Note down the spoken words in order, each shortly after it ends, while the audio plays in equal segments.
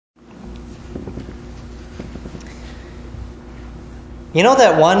You know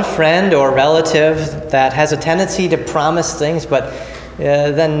that one friend or relative that has a tendency to promise things but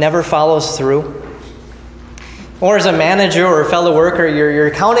then never follows through? Or as a manager or a fellow worker,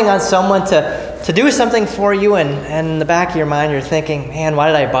 you're counting on someone to do something for you, and in the back of your mind you're thinking, man, why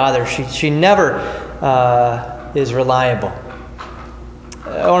did I bother? She never is reliable.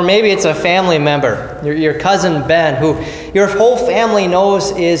 Or maybe it's a family member, your cousin Ben, who your whole family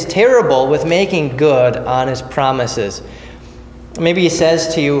knows is terrible with making good on his promises. Maybe he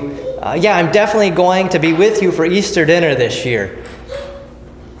says to you, yeah, I'm definitely going to be with you for Easter dinner this year.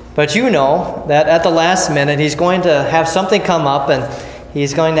 But you know that at the last minute he's going to have something come up and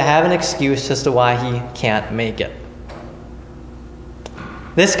he's going to have an excuse as to why he can't make it.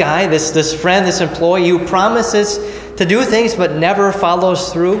 This guy, this friend, this employee who promises to do things but never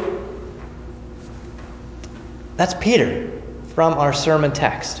follows through, that's Peter from our sermon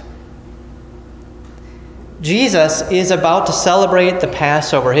text. Jesus is about to celebrate the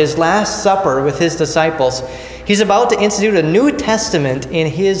Passover, his last supper with his disciples. He's about to institute a New Testament in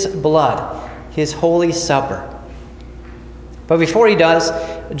his blood, his Holy Supper. But before he does,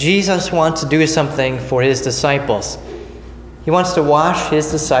 Jesus wants to do something for his disciples. He wants to wash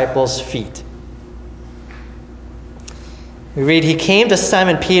his disciples' feet. We read, he came to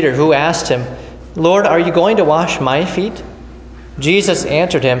Simon Peter, who asked him, Lord, are you going to wash my feet? Jesus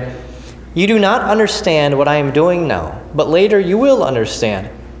answered him, you do not understand what I am doing now, but later you will understand.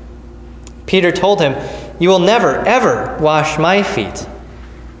 Peter told him, you will never, ever wash my feet.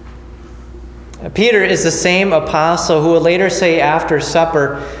 Peter is the same apostle who will later say after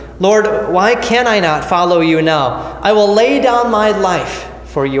supper, Lord, why can I not follow you now? I will lay down my life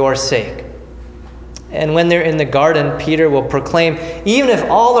for your sake. And when they're in the garden, Peter will proclaim, even if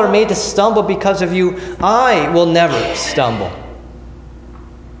all are made to stumble because of you, I will never stumble.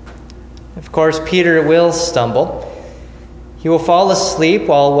 Of course, Peter will stumble. He will fall asleep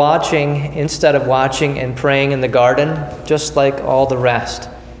while watching instead of watching and praying in the garden, just like all the rest.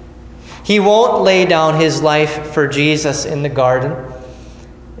 He won't lay down his life for Jesus in the garden.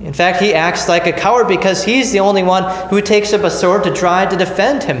 In fact, he acts like a coward because he's the only one who takes up a sword to try to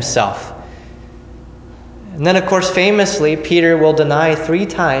defend himself. And then, of course, famously, Peter will deny 3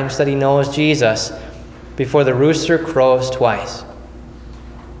 times that he knows Jesus before the rooster crows twice.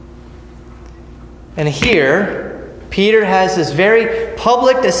 And here, Peter has this very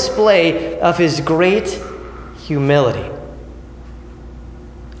public display of his great humility.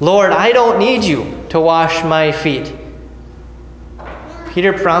 Lord, I don't need you to wash my feet.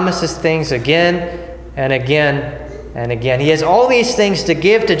 Peter promises things again and again and again. He has all these things to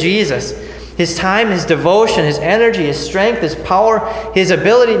give to Jesus. His time, his devotion, his energy, his strength, his power, his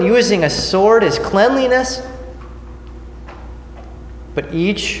ability in using a sword, his cleanliness. But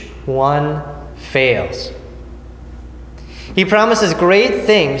each one fails. He promises great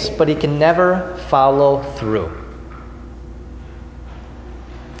things, but he can never follow through.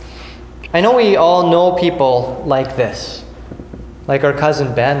 I know we all know people like this, like our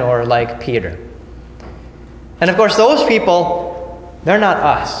cousin Ben or like Peter. And of course, those people, they're not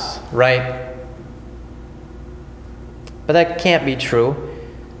us, right? But that can't be true.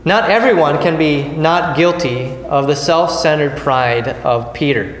 Not everyone can be not guilty of the self-centered pride of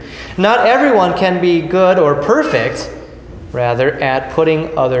Peter. Not everyone can be good or perfect, rather, at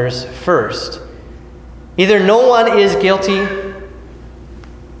putting others first. Either no one is guilty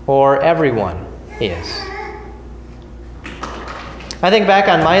or everyone is. I think back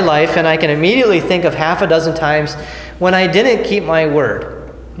on my life and I can immediately think of half a dozen times when I didn't keep my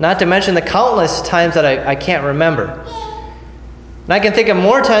word, not to mention the countless times that I can't remember. And I can think of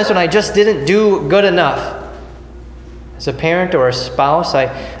more times when I just didn't do good enough. As a parent or a spouse,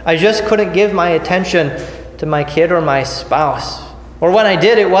 I just couldn't give my attention to my kid or my spouse. Or when I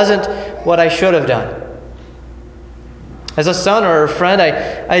did, it wasn't what I should have done. As a son or a friend,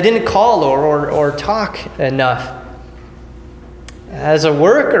 I didn't call or talk enough. As a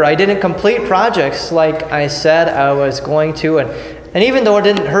worker, I didn't complete projects like I said I was going to. And even though it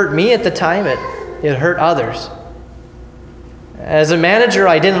didn't hurt me at the time, it hurt others. As a manager,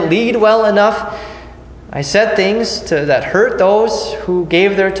 I didn't lead well enough. I said things that hurt those who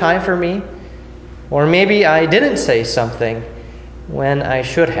gave their time for me. Or maybe I didn't say something when I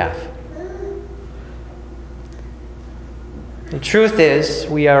should have. The truth is,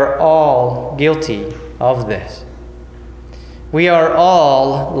 we are all guilty of this. We are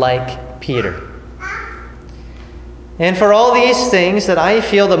all like Peter. And for all these things that I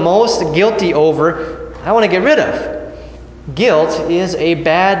feel the most guilty over, I want to get rid of. Guilt is a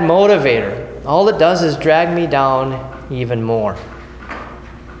bad motivator. All it does is drag me down even more.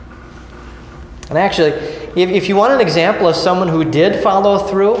 And actually, if you want an example of someone who did follow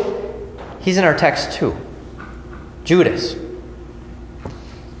through, he's in our text too. Judas.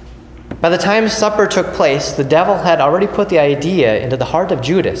 By the time supper took place, the devil had already put the idea into the heart of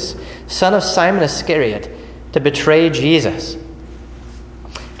Judas, son of Simon Iscariot, to betray Jesus.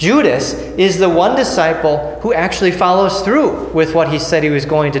 Judas is the one disciple who actually follows through with what he said he was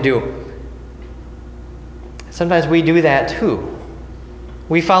going to do. Sometimes we do that too.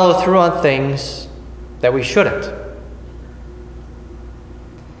 We follow through on things that we shouldn't.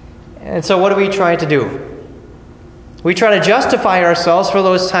 And so what do we try to do? We try to justify ourselves for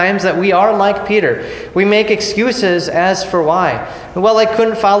those times that we are like Peter. We make excuses as for why. Well, I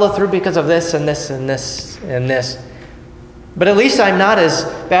couldn't follow through because of this and this and this and this. But at least I'm not as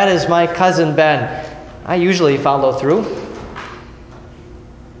bad as my cousin Ben. I usually follow through.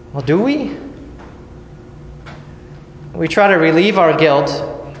 Well, do we? We try to relieve our guilt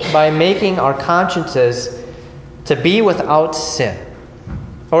by making our consciences to be without sin,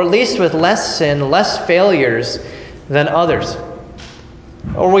 or at least with less sin, less failures than others.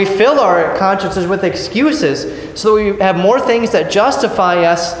 Or we fill our consciences with excuses so that we have more things that justify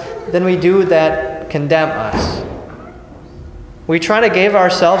us than we do that condemn us. We try to give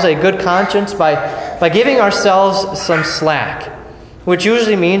ourselves a good conscience by giving ourselves some slack, which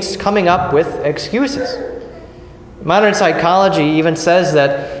usually means coming up with excuses. Modern psychology even says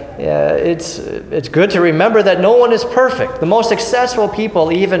that it's good to remember that no one is perfect. The most successful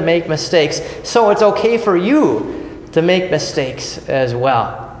people even make mistakes, so it's okay for you to make mistakes as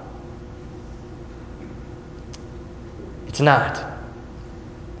well. It's not.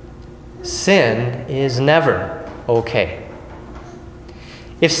 Sin is never okay.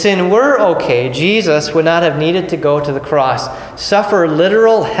 If sin were okay, Jesus would not have needed to go to the cross, suffer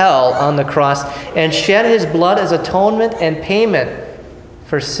literal hell on the cross, and shed his blood as atonement and payment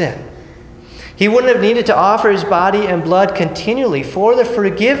for sin. He wouldn't have needed to offer his body and blood continually for the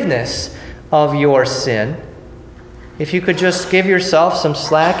forgiveness of your sin if you could just give yourself some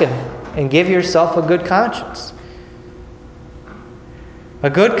slack and give yourself a good conscience. A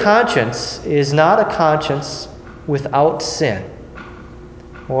good conscience is not a conscience without sin,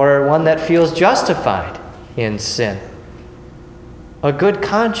 or one that feels justified in sin. A good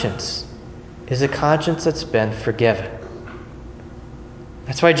conscience is a conscience that's been forgiven.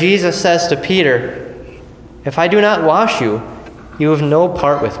 That's why Jesus says to Peter, "If I do not wash you, you have no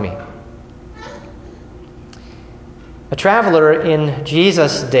part with me." A traveler in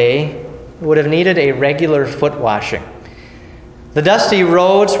Jesus' day would have needed a regular foot washing. The dusty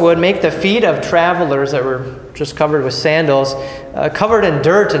roads would make the feet of travelers that were just covered with sandals, covered in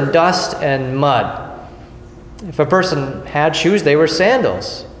dirt and dust and mud. If a person had shoes, they were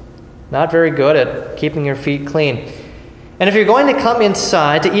sandals. Not very good at keeping your feet clean. And if you're going to come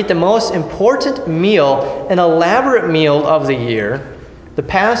inside to eat the most important meal, an elaborate meal of the year, the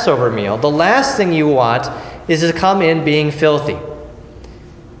Passover meal, the last thing you want is to come in being filthy.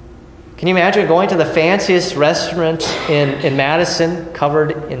 Can you imagine going to the fanciest restaurant in Madison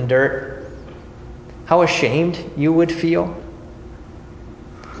covered in dirt? How ashamed you would feel.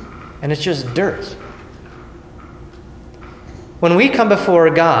 And it's just dirt. When we come before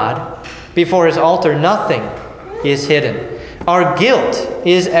God, before his altar, nothing is hidden. Our guilt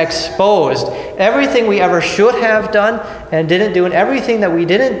is exposed. Everything we ever should have done and didn't do, and everything that we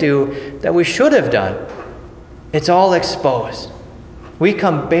didn't do that we should have done, it's all exposed. We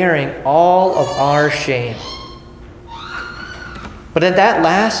come bearing all of our shame. But at that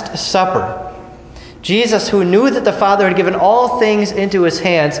Last Supper, Jesus, who knew that the Father had given all things into his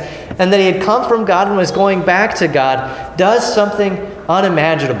hands and that he had come from God and was going back to God, does something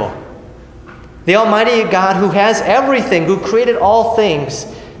unimaginable. The Almighty God, who has everything, who created all things,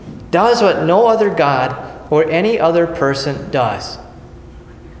 does what no other God or any other person does.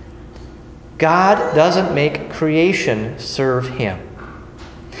 God doesn't make creation serve him.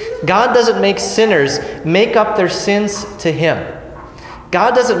 God doesn't make sinners make up their sins to him.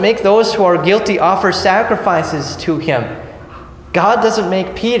 God doesn't make those who are guilty offer sacrifices to him. God doesn't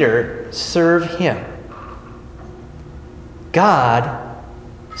make Peter serve him. God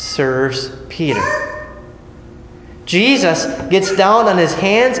serves Peter. Jesus gets down on his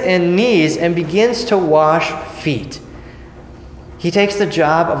hands and knees and begins to wash feet. He takes the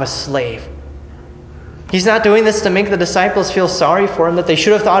job of a slave. He's not doing this to make the disciples feel sorry for him, that they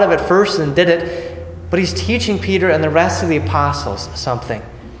should have thought of it first and did it, but he's teaching Peter and the rest of the apostles something.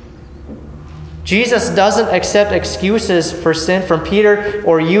 Jesus doesn't accept excuses for sin from Peter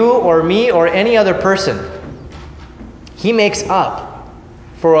or you or me or any other person. He makes up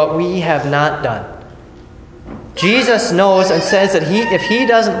for what we have not done. Jesus knows and says that if he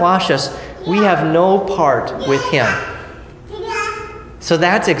doesn't wash us, we have no part with him. So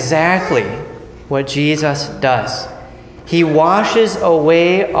that's exactly what Jesus does. He washes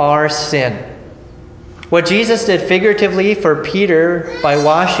away our sin. What Jesus did figuratively for Peter by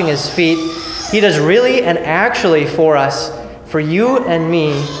washing his feet, he does really and actually for us, for you and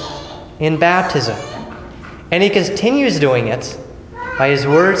me, in baptism. And he continues doing it by his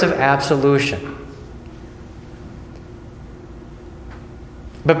words of absolution.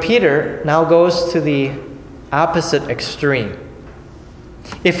 But Peter now goes to the opposite extreme.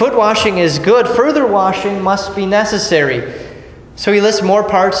 If foot washing is good, further washing must be necessary. So he lists more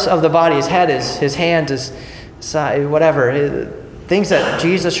parts of the body, his head, his hand, his side, whatever, things that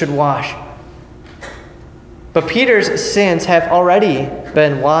Jesus should wash. But Peter's sins have already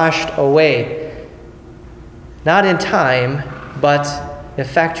been washed away, not in time, but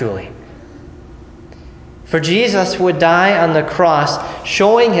effectually. For Jesus would die on the cross,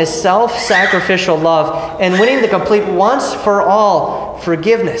 showing his self-sacrificial love and winning the complete once for all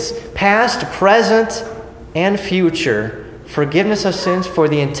forgiveness, past, present, and future, forgiveness of sins for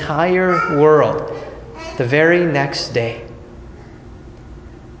the entire world, the very next day.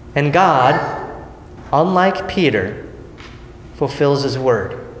 And God, unlike Peter, fulfills his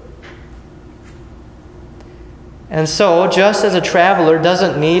word. And so, just as a traveler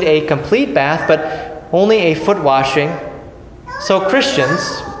doesn't need a complete bath, but only a foot washing, so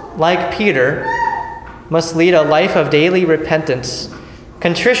Christians, like Peter, must lead a life of daily repentance,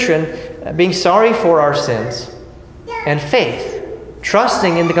 contrition, being sorry for our sins, and faith,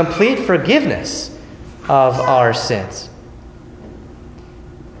 trusting in the complete forgiveness of our sins.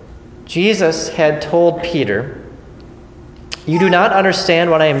 Jesus had told Peter, "You do not understand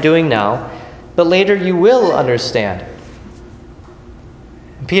what I am doing now, but later you will understand."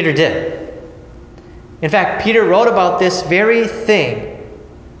 And Peter did. In fact, Peter wrote about this very thing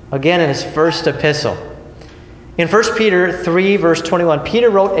again in his first epistle. In 1 Peter 3, verse 21,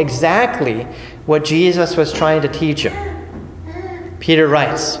 Peter wrote exactly what Jesus was trying to teach him. Peter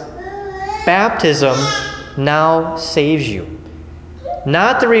writes, "Baptism now saves you,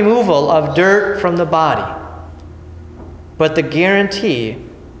 not the removal of dirt from the body, but the guarantee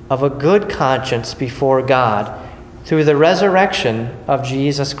of a good conscience before God through the resurrection of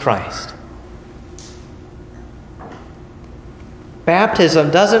Jesus Christ."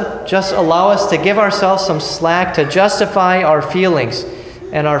 Baptism doesn't just allow us to give ourselves some slack to justify our feelings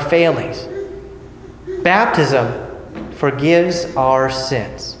and our failings. Baptism forgives our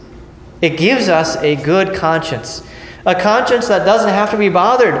sins. It gives us a good conscience, a conscience that doesn't have to be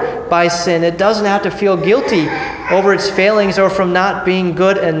bothered by sin. It doesn't have to feel guilty over its failings or from not being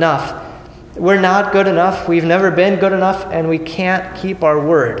good enough. We're not good enough. We've never been good enough, and we can't keep our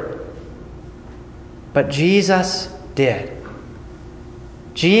word. But Jesus did.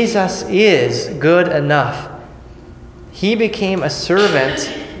 Jesus is good enough. He became a servant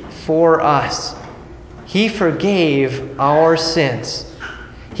for us. He forgave our sins.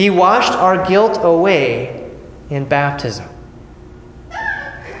 He washed our guilt away in baptism.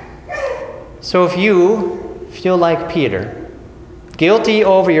 So if you feel like Peter, guilty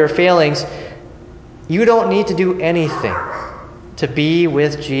over your failings, you don't need to do anything to be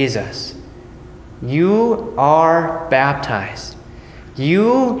with Jesus. You are baptized.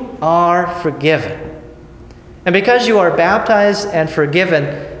 You are forgiven. And because you are baptized and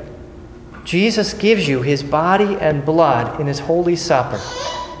forgiven, Jesus gives you his body and blood in his Holy Supper,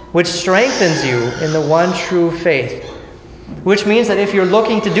 which strengthens you in the one true faith, which means that if you're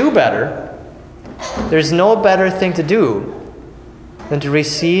looking to do better, there's no better thing to do than to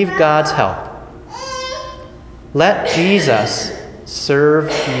receive God's help. Let Jesus serve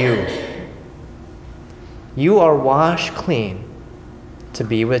you. You are washed clean to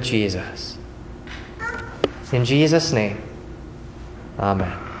be with Jesus. In Jesus' name,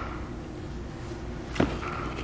 amen.